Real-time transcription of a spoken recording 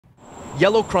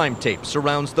Yellow crime tape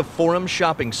surrounds the Forum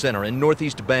Shopping Center in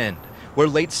Northeast Bend, where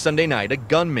late Sunday night a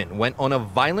gunman went on a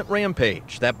violent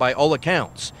rampage that, by all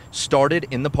accounts, started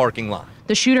in the parking lot.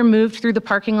 The shooter moved through the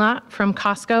parking lot from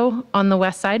Costco on the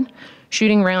west side,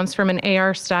 shooting rounds from an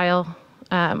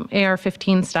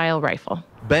AR-15 style rifle.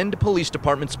 Bend Police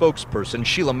Department spokesperson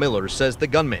Sheila Miller says the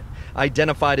gunman,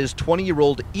 identified as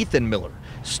 20-year-old Ethan Miller,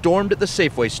 stormed the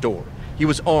Safeway store. He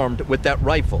was armed with that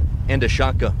rifle and a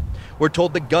shotgun. We're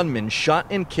told the gunman shot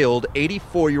and killed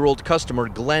 84-year-old customer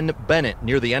Glenn Bennett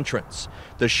near the entrance.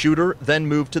 The shooter then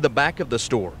moved to the back of the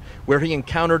store, where he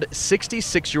encountered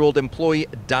 66-year-old employee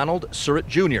Donald Surratt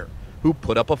Jr., who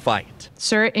put up a fight.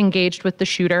 Surratt engaged with the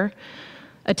shooter,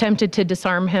 attempted to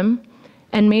disarm him,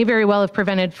 and may very well have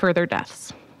prevented further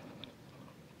deaths.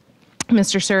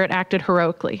 Mr. Surratt acted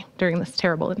heroically during this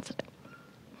terrible incident.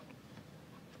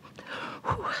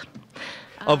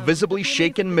 A visibly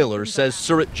shaken Miller says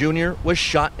Surratt Jr. was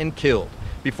shot and killed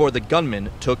before the gunman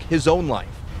took his own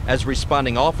life as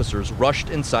responding officers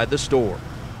rushed inside the store.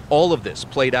 All of this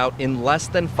played out in less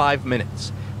than 5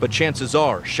 minutes, but chances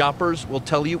are shoppers will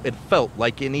tell you it felt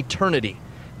like an eternity.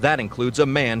 That includes a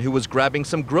man who was grabbing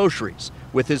some groceries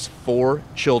with his 4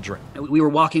 children. We were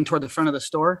walking toward the front of the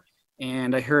store,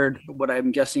 and I heard what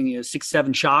I'm guessing is 6,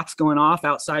 7 shots going off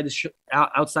outside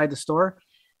the store.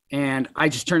 And I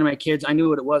just turned to my kids. I knew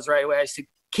what it was right away. I said,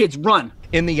 "Kids, run."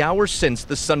 In the hours since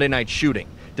the Sunday night shooting,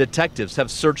 detectives have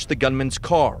searched the gunman's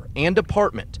car and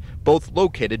apartment, both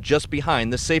located just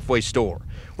behind the Safeway store.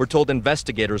 We're told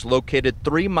investigators located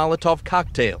 3 Molotov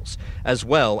cocktails, as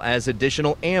well as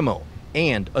additional ammo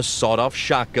and a sawed-off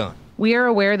shotgun. We are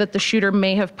aware that the shooter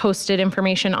may have posted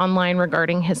information online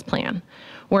regarding his plan.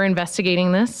 We're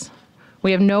investigating this.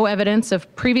 We have no evidence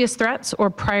of previous threats or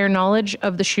prior knowledge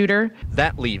of the shooter.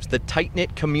 That leaves the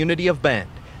tight-knit community of Bend,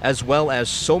 as well as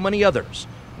so many others,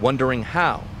 wondering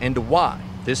how and why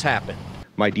this happened.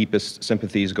 My deepest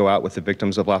sympathies go out with the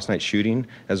victims of last night's shooting,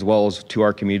 as well as to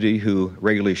our community who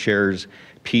regularly shares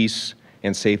peace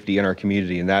and safety in our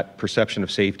community. And that perception of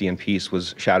safety and peace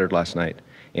was shattered last night.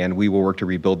 And we will work to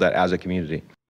rebuild that as a community.